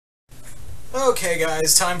Okay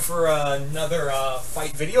guys, time for another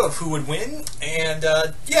fight video of who would win, and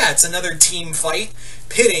yeah, it's another team fight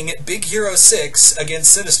pitting Big Hero 6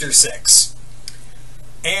 against Sinister 6.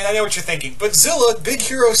 And I know what you're thinking, but Zilla, Big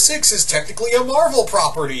Hero 6 is technically a Marvel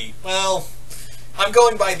property. Well, I'm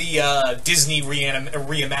going by the Disney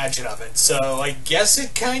reimagine of it, so I guess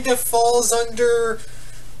it kind of falls under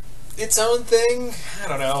its own thing. I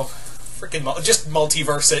don't know. Freaking just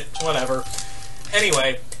multiverse it, whatever.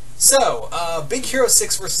 Anyway. So, Big Hero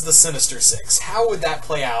 6 versus the Sinister 6. How would that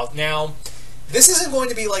play out? Now, this isn't going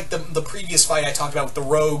to be like the previous fight I talked about with the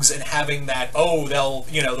rogues and having that, oh,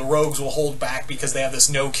 the rogues will hold back because they have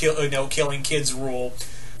this no killing kids rule.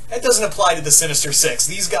 That doesn't apply to the Sinister 6.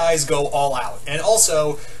 These guys go all out. And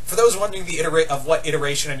also, for those wondering what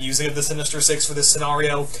iteration I'm using of the Sinister 6 for this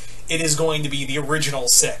scenario, it is going to be the original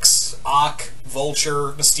 6. Ock,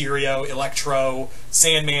 Vulture, Mysterio, Electro,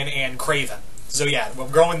 Sandman, and Kraven. So yeah, we're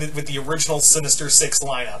going with the original Sinister 6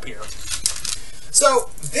 lineup here. So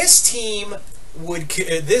this team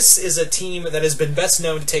this is a team that has been best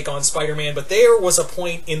known to take on Spider-Man, but there was a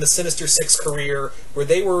point in the Sinister 6 career where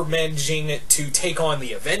they were managing to take on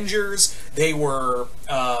the Avengers. They were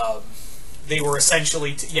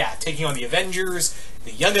essentially taking on the Avengers,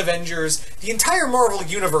 the Young Avengers. The entire Marvel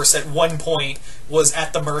Universe at one point was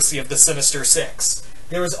at the mercy of the Sinister 6.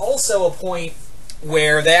 There was also a point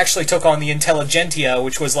where they actually took on the Intelligentsia,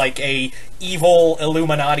 which was like a evil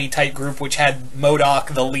Illuminati type group, which had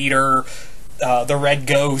MODOK, the leader, the Red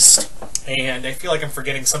Ghost, and I feel like I'm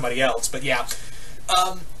forgetting somebody else, but yeah.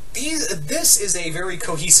 This is a very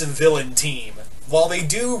cohesive villain team. While they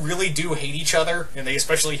really do hate each other, and they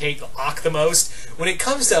especially hate Ock the most, when it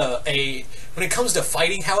comes to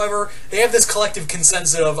fighting, however, they have this collective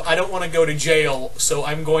consensus of, I don't want to go to jail, so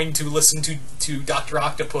I'm going to listen to Dr.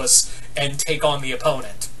 Octopus and take on the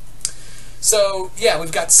opponent. So, yeah,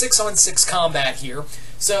 we've got 6-on-6 combat here.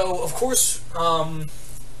 So, of course,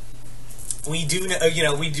 we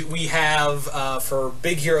have, for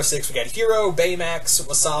Big Hero 6, we got Hero, Baymax,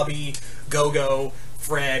 Wasabi, Go-Go,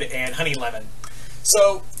 Fred, and Honey Lemon.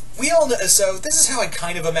 So, we all know, so this is how I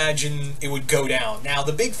kind of imagine it would go down. Now,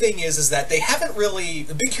 the big thing is that they haven't really,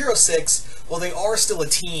 the Big Hero 6, well, they are still a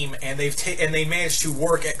team, and they managed to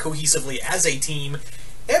work cohesively as a team.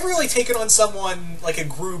 They haven't really taken on someone, like a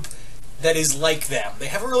group that is like them. They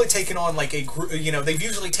haven't really taken on, like, a group, they've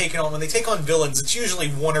usually taken on, when they take on villains, it's usually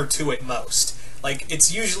one or two at most. Like,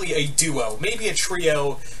 it's usually a duo, maybe a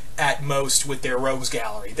trio at most with their rogues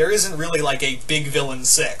gallery. There isn't really, like, a Big Villain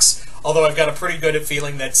 6. Although I've got a pretty good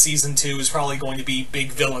feeling that Season 2 is probably going to be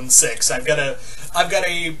Big Villain 6. I've got a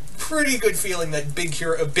pretty good feeling that Big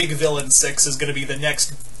Villain 6 is going to be the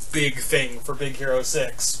next big thing for Big Hero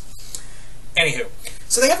 6. Anywho,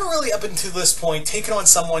 so they haven't really, up until this point, taken on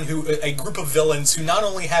a group of villains who not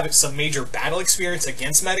only have some major battle experience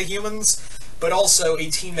against metahumans, but also a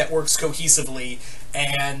team that works cohesively,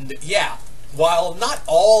 and yeah. While not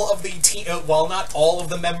all of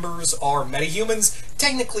the members are metahumans,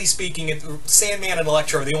 technically speaking, Sandman and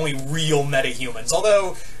Electro are the only real metahumans.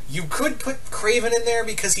 Although you could put Kraven in there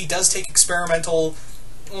because he does take he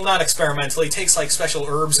takes like special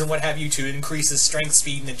herbs and what have you to increase his strength,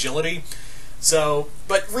 speed, and agility. So,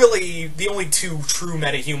 but really, the only two true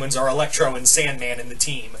metahumans are Electro and Sandman in the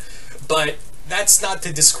team. But that's not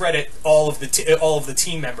to discredit all of the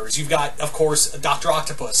team members. You've got, of course, Dr.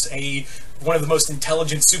 Octopus, one of the most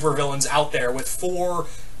intelligent supervillains out there, with 4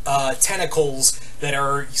 tentacles that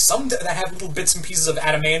have little bits and pieces of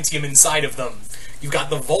adamantium inside of them. You've got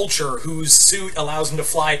the Vulture, whose suit allows him to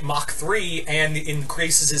fly at Mach 3 and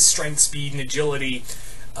increases his strength, speed, and agility.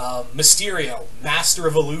 Mysterio, Master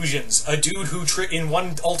of Illusions, a dude who, in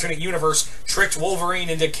one alternate universe, tricked Wolverine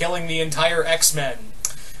into killing the entire X-Men.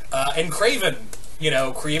 And Kraven,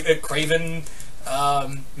 Kraven,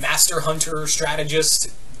 Master Hunter, Strategist,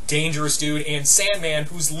 dangerous dude, and Sandman,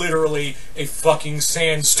 who's literally a fucking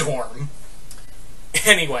sandstorm.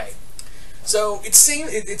 Anyway, so it's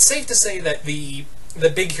safe to say that the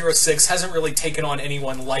Big Hero 6 hasn't really taken on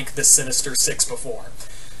anyone like the Sinister 6 before.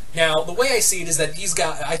 Now, the way I see it is that these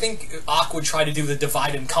guys, I think Ock would try to do the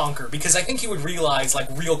divide and conquer, because I think he would realize, like,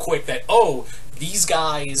 real quick that, oh, these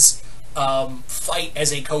guys fight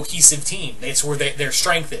as a cohesive team. That's where their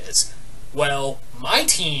strength is. Well, my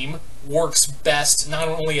team works best not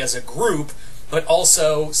only as a group, but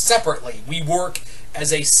also separately. We work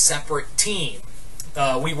as a separate team.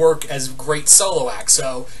 We work as great solo acts,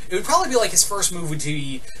 so it would probably be like his first move would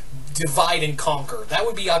be divide and conquer. That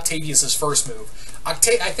would be Octavius's first move. I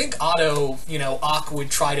think Ock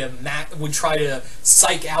would try to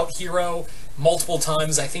psych out Hero multiple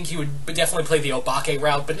times. I think he would definitely play the Obake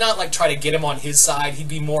route, but not like try to get him on his side. He'd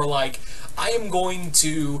be more like, I am going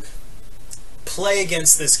to play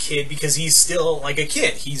against this kid because he's still like a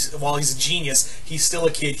kid. While he's a genius, he's still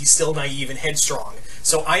a kid. He's still naive and headstrong.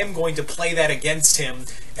 So I am going to play that against him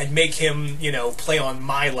and make him, play on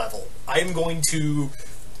my level. I am going to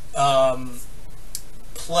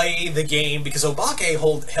play the game because Obake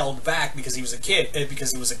held back because he was a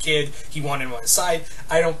kid. He wanted him on his side.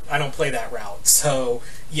 I don't play that route. So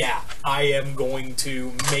yeah, I am going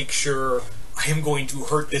to make sure I am going to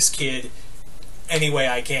hurt this kid any way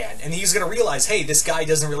I can. And he's going to realize, hey, this guy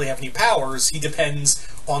doesn't really have any powers. He depends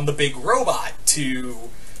on the big robot to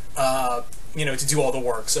do all the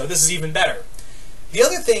work. So this is even better. The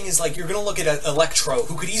other thing is, like, you're going to look at Electro,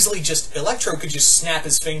 who could Electro could just snap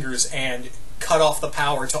his fingers and cut off the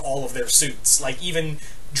power to all of their suits. Like, he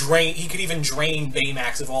could even drain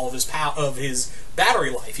Baymax of all of his battery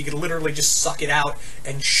life. He could literally just suck it out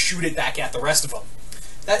and shoot it back at the rest of them.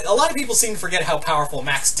 A lot of people seem to forget how powerful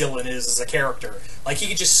Max Dillon is as a character. Like, he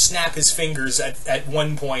could just snap his fingers at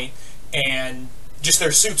one point, and just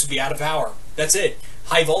their suits would be out of power. That's it.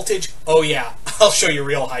 High voltage? Oh yeah, I'll show you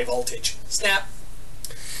real high voltage. Snap.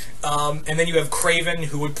 And then you have Kraven,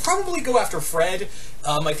 who would probably go after Fred.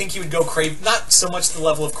 I think he would go Kraven, not so much the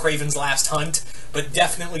level of Kraven's Last Hunt, but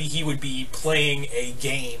definitely he would be playing a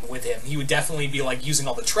game with him. He would definitely be, like, using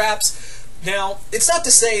all the traps. Now, it's not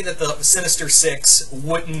to say that the Sinister Six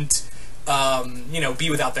wouldn't, be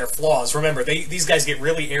without their flaws. Remember, these guys get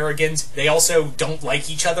really arrogant. They also don't like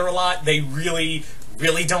each other a lot. They really,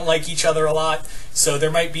 really don't like each other a lot. So there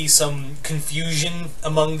might be some confusion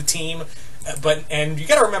among the team. And you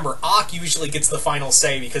gotta remember, Ock usually gets the final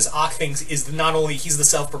say because Ock thinks not only he's the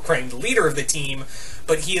self-proclaimed leader of the team,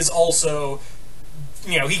 but he is also,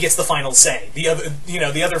 he gets the final say.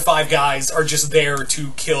 The other five guys are just there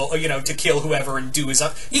to kill whoever and do his.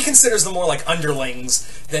 He considers them more like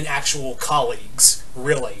underlings than actual colleagues.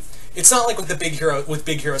 Really, it's not like with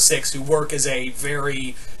Big Hero 6, who work as a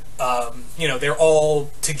very, they're all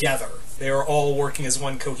together. They are all working as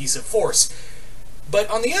one cohesive force. But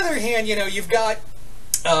on the other hand, you've got,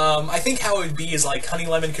 I think how it would be is, like, Honey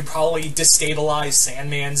Lemon could probably destabilize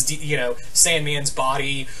Sandman's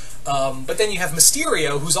body. But then you have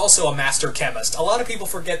Mysterio, who's also a master chemist. A lot of people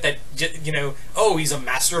forget that, oh, he's a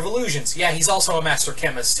master of illusions. Yeah, he's also a master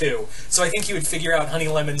chemist, too. So I think he would figure out Honey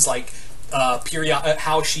Lemon's, like,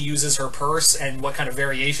 how she uses her purse and what kind of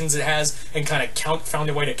variations it has, and kind of found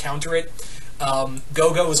a way to counter it.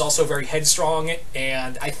 Go-Go is also very headstrong,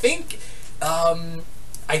 and I think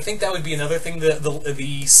that would be another thing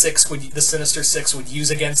the Sinister Six would use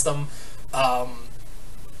against them.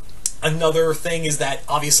 Another thing is that,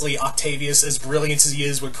 obviously, Octavius, as brilliant as he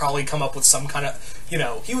is, would probably come up with some kind of,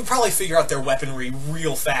 he would probably figure out their weaponry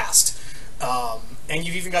real fast. And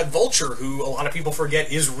you've even got Vulture, who a lot of people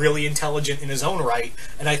forget is really intelligent in his own right.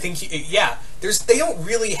 And I think, they don't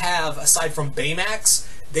really have, aside from Baymax,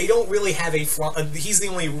 they don't really have he's the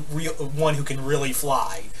only real one who can really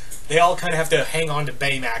fly. They all kind of have to hang on to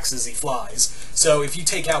Baymax as he flies. So if you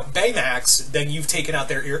take out Baymax, then you've taken out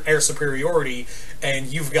their air superiority, and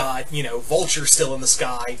you've got, Vulture still in the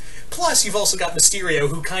sky. Plus, you've also got Mysterio,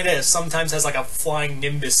 who kind of sometimes has like a flying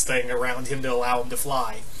Nimbus thing around him to allow him to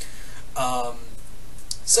fly.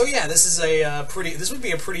 So yeah, this would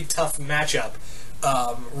be a pretty tough matchup,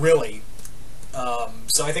 really.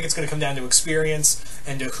 So I think it's going to come down to experience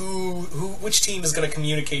and to which team is going to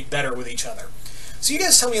communicate better with each other. So you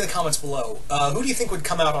guys tell me in the comments below, who do you think would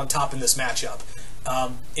come out on top in this matchup?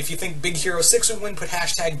 If you think Big Hero 6 would win, put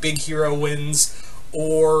hashtag Big Hero wins.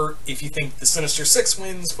 Or if you think the Sinister 6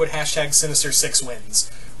 wins, put hashtag Sinister 6 wins.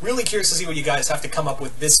 Really curious to see what you guys have to come up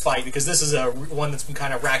with this fight, because this is one that's been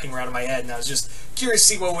kind of racking around in my head, and I was just curious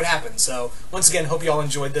to see what would happen. So once again, hope you all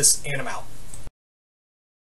enjoyed this, and I'm out.